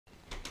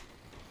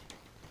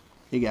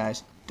Hey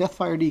guys,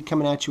 DeathfireD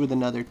coming at you with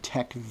another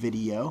tech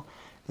video,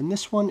 and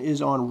this one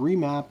is on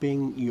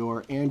remapping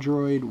your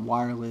Android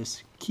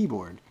wireless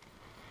keyboard.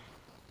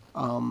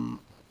 A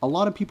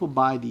lot of people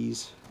buy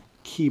these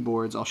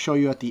keyboards. I'll show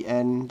you at the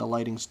end. The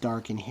lighting's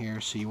dark in here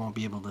so you won't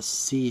be able to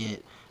see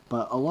it,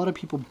 but a lot of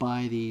people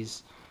buy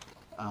these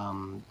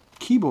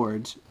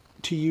keyboards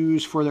to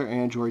use for their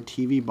Android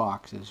TV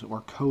boxes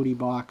or Kodi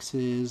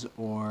boxes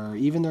or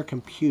even their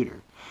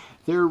computer.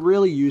 They're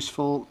really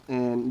useful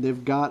and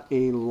they've got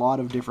a lot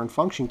of different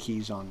function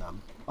keys on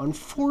them.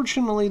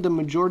 Unfortunately, the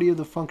majority of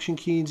the function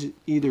keys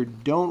either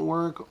don't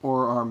work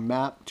or are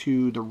mapped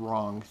to the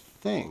wrong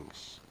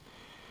things.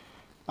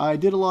 I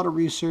did a lot of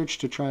research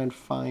to try and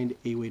find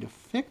a way to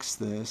fix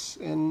this,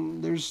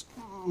 and there's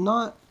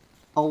not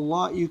a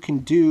lot you can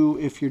do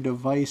if your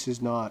device is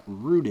not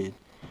rooted.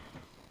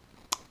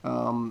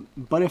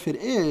 But if it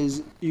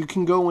is, you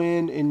can go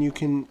in and you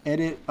can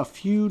edit a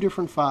few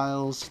different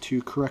files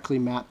to correctly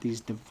map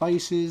these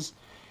devices.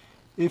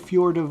 If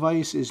your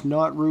device is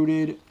not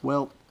rooted,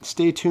 well,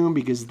 stay tuned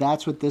because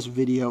that's what this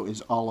video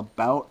is all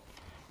about.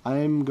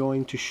 I'm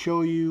going to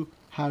show you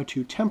how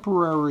to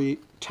temporarily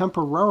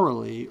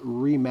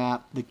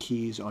remap the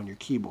keys on your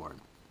keyboard.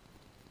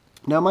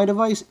 Now, my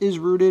device is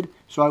rooted,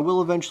 so I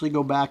will eventually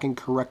go back and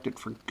correct it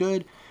for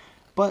good,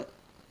 but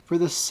for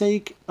the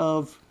sake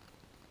of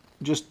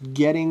just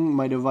getting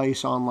my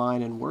device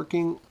online and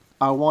working,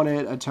 I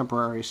wanted a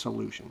temporary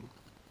solution.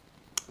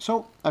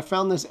 So I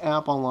found this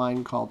app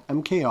online called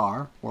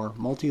MKR, or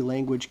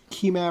Multi-Language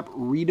Keymap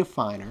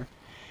Redefiner,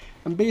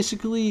 and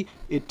basically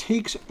it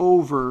takes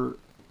over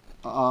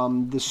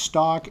the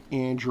stock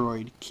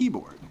Android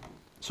keyboard.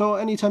 So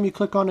anytime you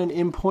click on an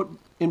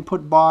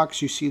input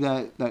box, you see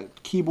that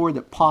keyboard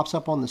that pops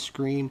up on the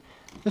screen.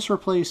 This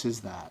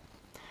replaces that.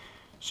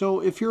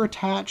 So if you're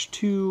attached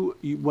to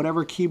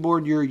whatever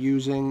keyboard you're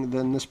using,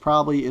 then this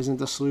probably isn't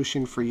the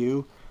solution for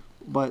you.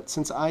 But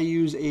since I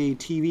use a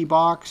TV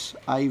box,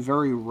 I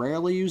very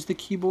rarely use the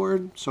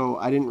keyboard, so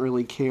I didn't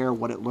really care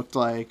what it looked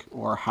like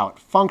or how it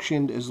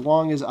functioned as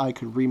long as I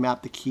could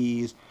remap the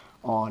keys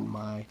on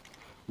my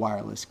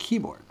wireless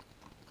keyboard.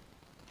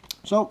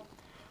 So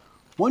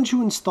once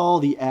you install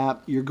the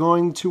app, you're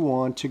going to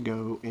want to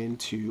go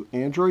into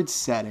Android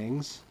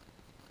settings.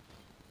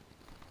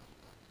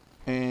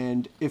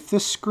 And if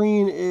this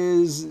screen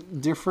is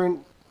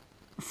different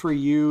for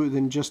you,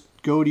 then just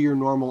go to your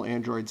normal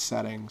Android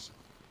settings.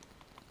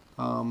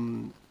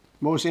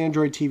 Most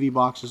Android TV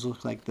boxes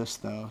look like this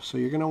though. So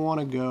you're going to want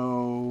to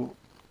go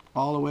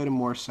all the way to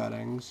more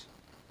settings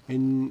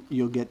and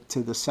you'll get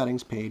to the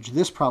settings page.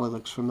 This probably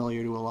looks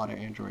familiar to a lot of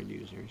Android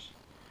users.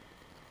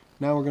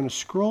 Now we're going to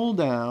scroll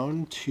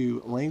down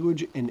to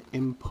language and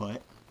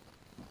input,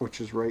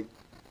 which is right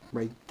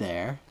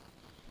there.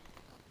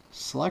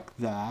 Select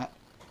that.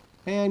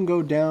 And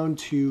go down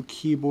to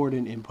keyboard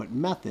and input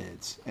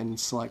methods and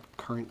select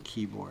current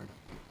keyboard.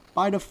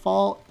 By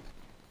default,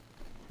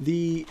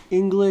 the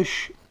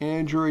English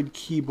Android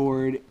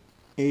keyboard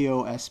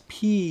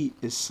AOSP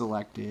is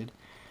selected.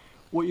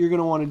 What you're going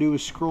to want to do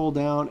is scroll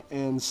down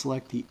and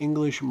select the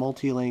English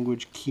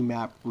Multi-Language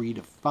Keymap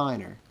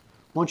Redefiner.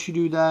 Once you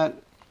do that,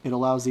 it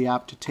allows the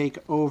app to take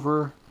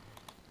over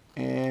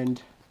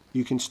and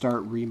you can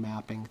start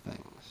remapping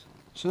things.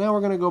 So now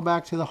we're going to go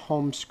back to the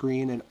home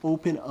screen and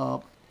open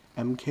up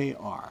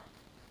MKR.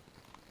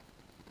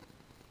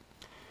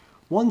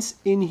 Once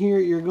in here,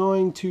 you're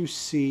going to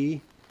see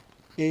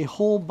a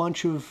whole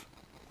bunch of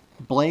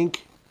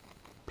blank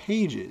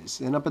pages,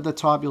 and up at the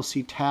top you'll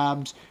see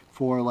tabs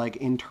for like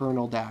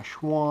internal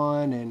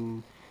 -1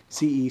 and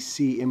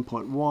CEC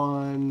input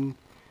 1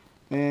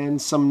 and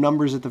some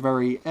numbers at the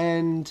very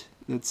end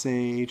that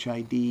say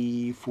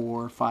HID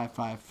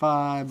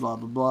 4555 blah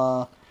blah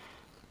blah.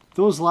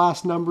 Those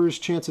last numbers,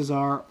 chances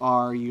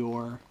are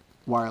your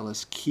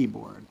wireless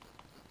keyboard.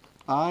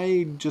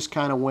 I just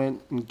kind of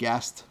went and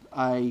guessed.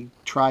 I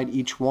tried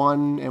each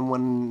one, and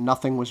when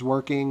nothing was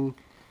working,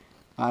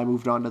 I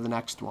moved on to the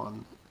next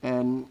one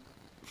and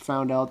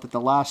found out that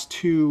the last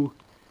two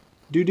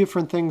do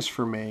different things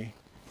for me.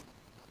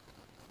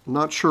 I'm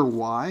not sure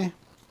why,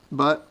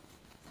 but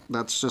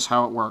that's just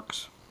how it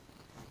works.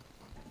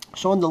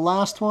 So on the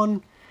last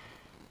one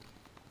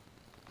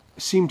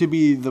seemed to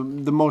be the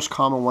most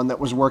common one that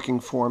was working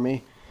for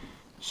me.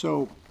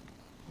 So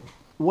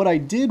what I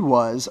did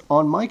was,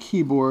 on my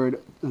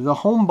keyboard, the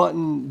home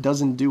button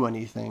doesn't do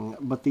anything,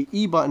 but the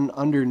E button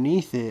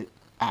underneath it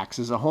acts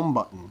as a home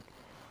button.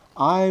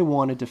 I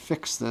wanted to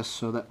fix this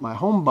so that my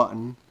home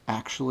button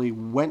actually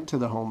went to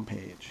the home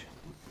page.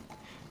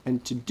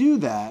 And to do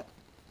that,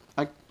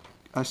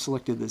 I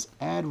selected this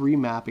Add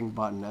Remapping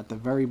button at the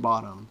very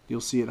bottom.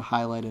 You'll see it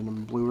highlighted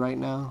in blue right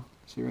now.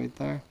 See right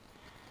there?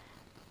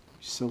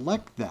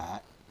 Select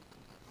that.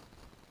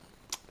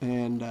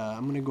 And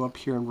I'm going to go up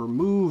here and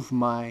remove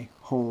my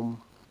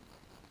home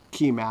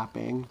key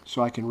mapping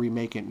so I can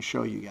remake it and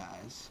show you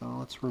guys. So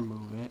let's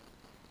remove it.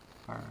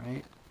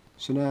 Alright.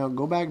 So now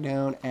go back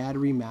down, add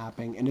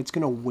remapping, and it's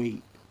going to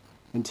wait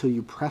until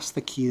you press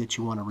the key that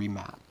you want to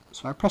remap.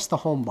 So I press the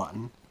home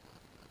button,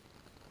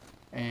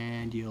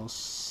 and you'll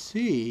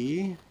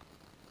see,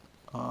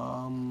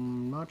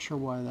 not sure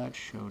why that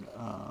showed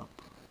up.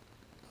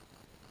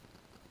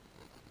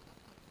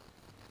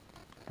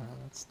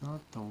 That's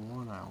not the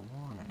one I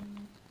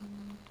wanted.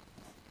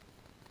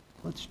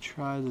 Let's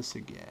try this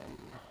again.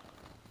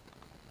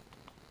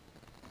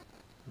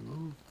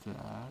 Remove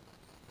that,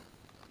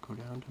 go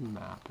down to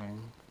mapping,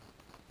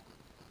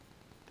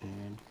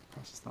 and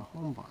press the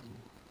home button.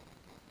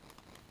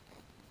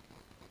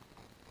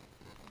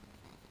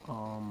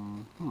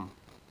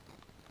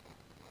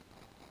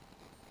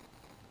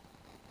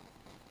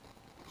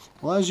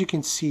 Well, as you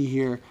can see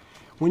here,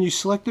 when you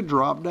select the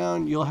drop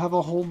down, you'll have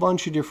a whole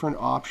bunch of different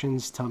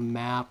options to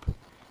map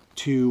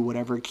to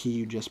whatever key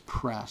you just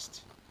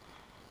pressed.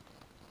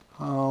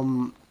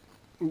 You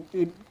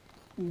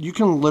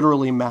can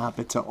literally map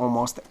it to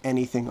almost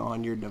anything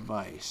on your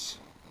device.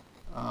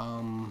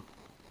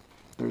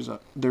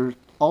 They're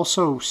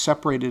also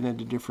separated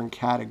into different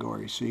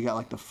categories. So you got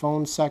like the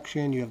phone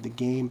section, you have the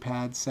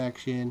gamepad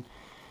section,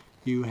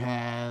 you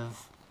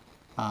have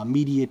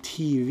media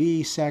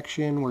TV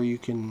section where you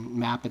can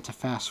map it to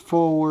fast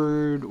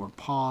forward or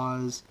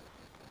pause.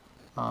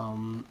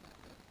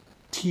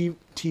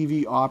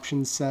 TV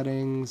option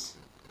settings,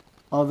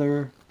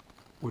 other,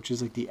 which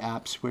is like the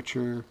app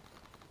switcher,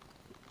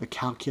 the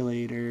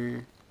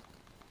calculator,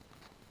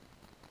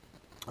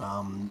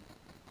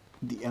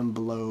 the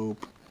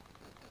envelope.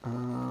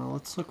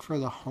 Let's look for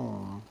the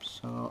home.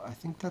 So I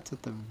think that's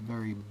at the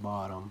very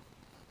bottom.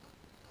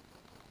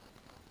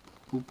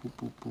 Boop, boop,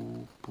 boop,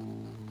 boop,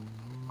 boop.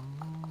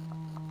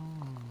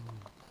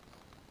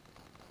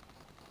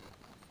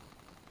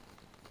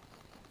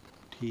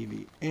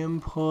 TV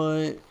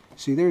input.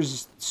 See,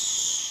 there's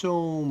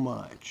so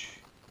much.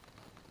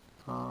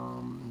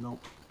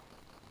 Nope.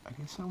 I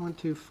guess I went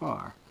too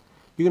far.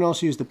 You can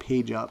also use the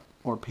page up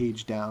or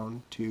page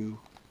down to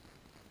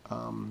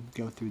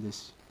go through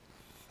this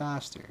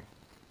faster.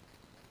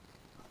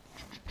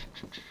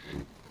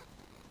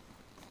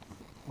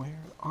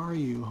 Where are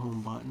you,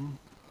 home button?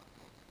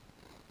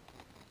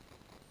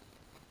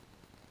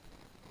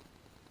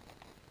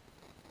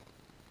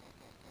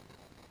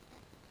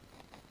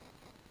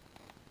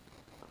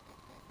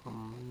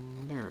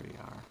 There we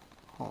are.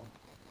 Home.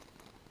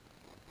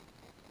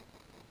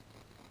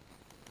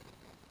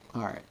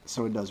 Alright,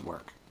 so it does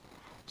work.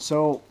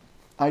 So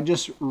I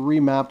just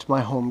remapped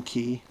my home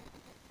key.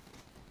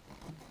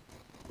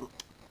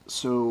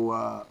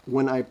 So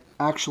when I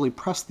actually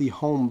press the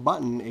home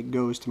button, it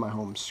goes to my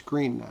home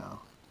screen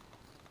now.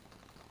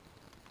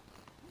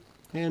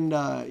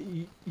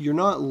 And you're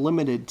not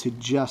limited to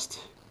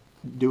just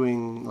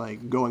doing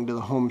like going to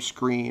the home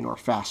screen or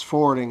fast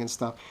forwarding and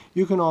stuff.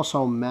 You can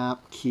also map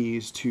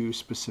keys to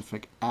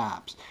specific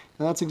apps.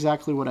 And that's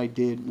exactly what I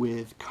did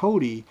with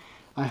Kodi.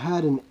 I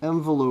had an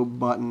envelope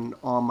button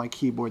on my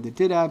keyboard that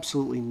did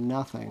absolutely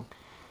nothing.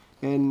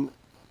 And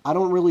I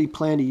don't really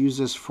plan to use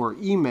this for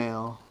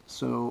email,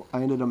 so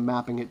I ended up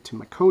mapping it to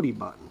my Kodi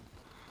button.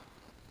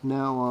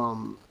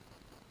 Now,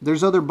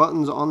 there's other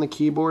buttons on the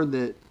keyboard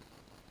that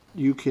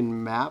you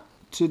can map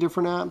to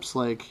different apps.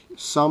 Like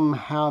some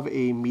have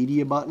a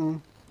media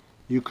button.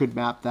 You could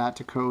map that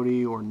to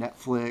Kodi or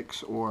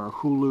Netflix or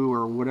Hulu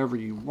or whatever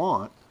you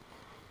want.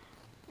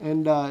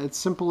 And it's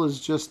simple as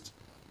just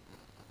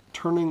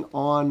turning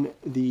on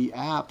the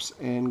apps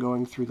and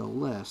going through the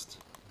list.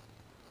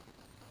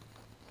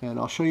 And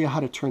I'll show you how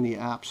to turn the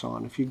apps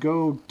on. If you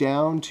go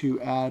down to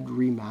add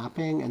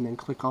remapping and then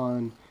click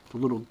on the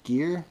little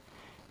gear,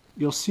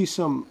 you'll see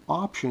some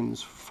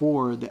options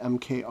for the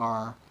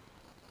MKR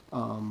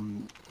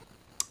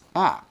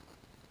app.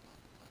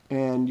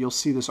 And you'll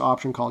see this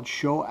option called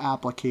Show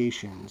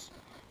Applications.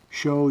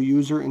 Show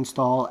user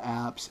install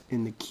apps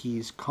in the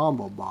keys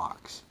combo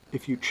box.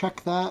 If you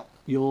check that,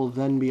 you'll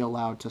then be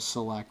allowed to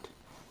select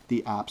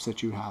the apps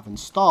that you have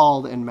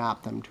installed and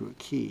map them to a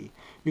key.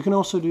 You can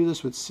also do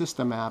this with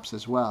system apps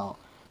as well.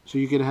 So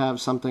you could have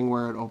something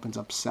where it opens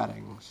up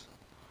settings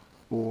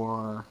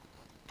or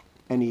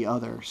any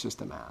other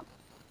system app.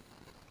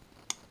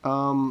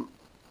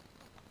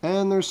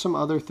 And there's some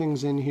other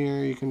things in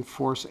here. You can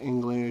force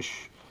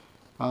English,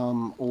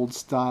 old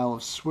style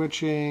of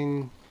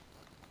switching,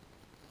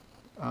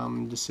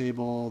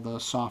 disable the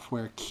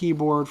software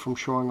keyboard from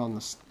showing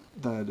on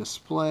the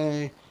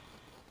display,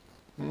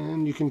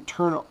 and you can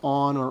turn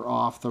on or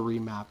off the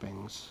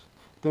remappings.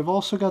 They've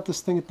also got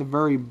this thing at the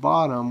very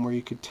bottom where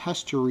you could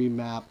test your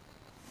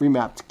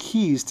remapped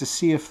keys to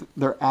see if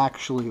they're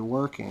actually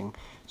working.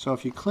 So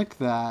if you click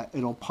that,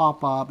 it'll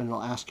pop up and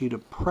it'll ask you to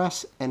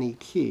press any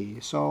key.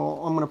 So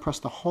I'm going to press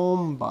the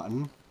home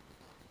button.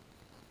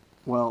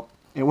 Well,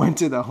 it went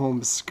to the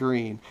home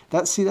screen.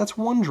 That's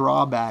one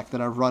drawback that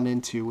I've run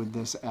into with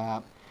this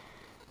app.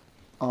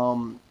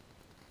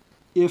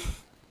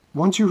 If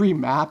once you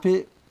remap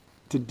it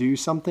to do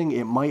something,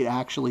 it might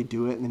actually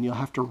do it, and then you'll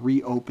have to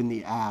reopen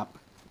the app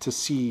to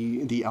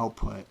see the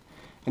output.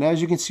 And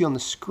as you can see on the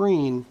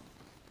screen,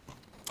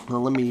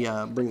 well, let me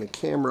bring the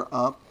camera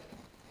up.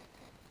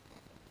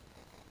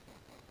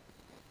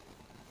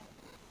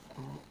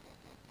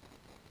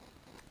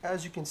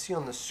 As you can see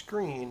on the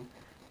screen,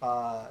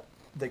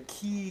 the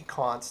key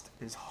const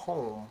is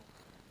home,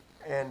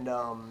 and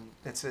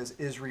it says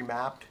is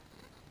remapped,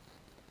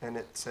 and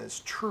it says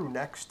true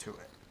next to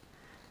it.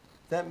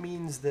 That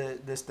means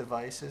that this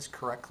device is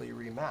correctly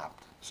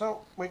remapped.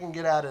 So we can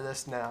get out of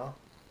this now.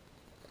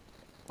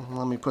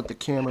 Let me put the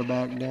camera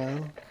back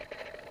down.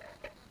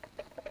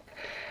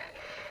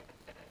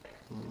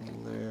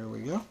 And there we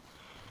go.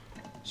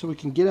 So we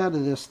can get out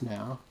of this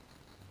now.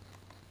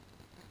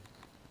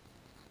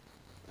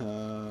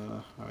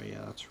 Oh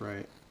yeah, that's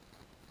right.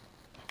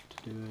 I have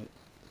to do it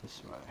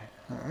this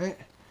way. Alright.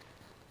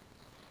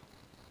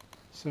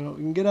 So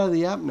we can get out of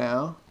the app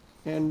now,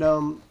 and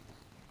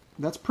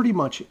that's pretty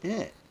much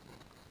it.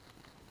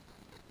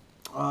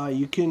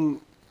 You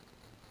can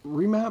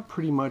remap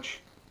pretty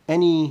much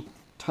any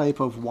type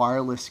of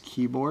wireless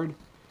keyboard.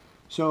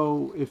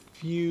 So if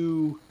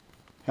you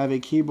have a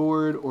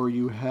keyboard, or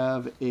you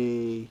have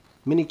a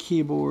mini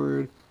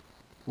keyboard,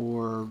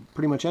 or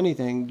pretty much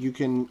anything, you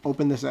can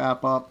open this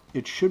app up.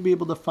 It should be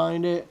able to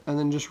find it and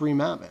then just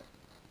remap it.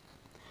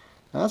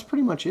 Now that's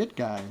pretty much it,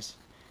 guys.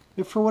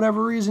 If for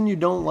whatever reason you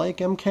don't like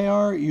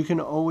MKR, you can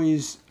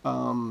always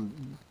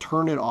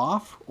turn it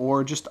off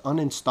or just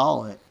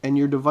uninstall it, and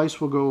your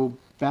device will go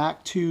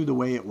back to the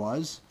way it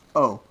was.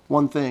 Oh,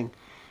 one thing.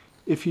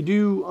 If you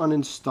do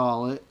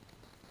uninstall it,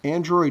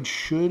 Android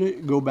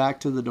should go back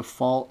to the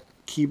default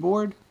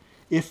keyboard.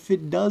 If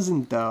it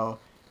doesn't, though,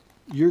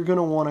 you're going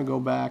to want to go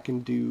back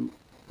and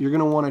you're going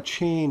to want to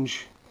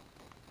change,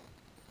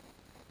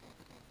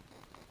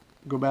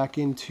 go back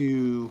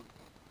into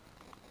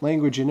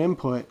language and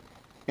input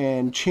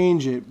and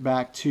change it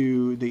back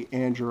to the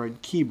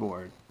Android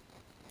keyboard.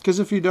 Because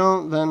if you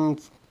don't, then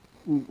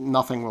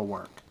nothing will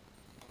work.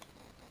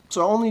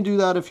 So only do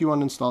that if you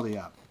uninstall the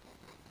app.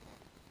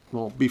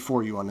 Well,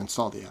 before you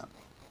uninstall the app.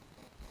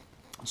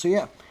 So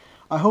yeah,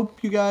 I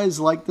hope you guys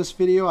liked this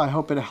video. I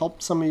hope it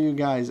helped some of you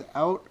guys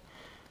out.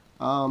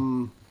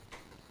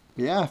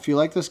 Yeah, if you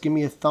like this, give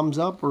me a thumbs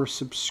up or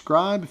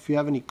subscribe. If you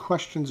have any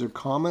questions or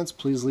comments,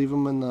 please leave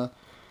them in the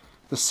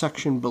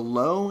section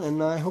below.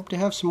 And I hope to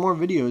have some more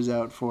videos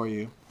out for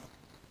you.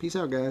 Peace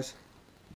out, guys.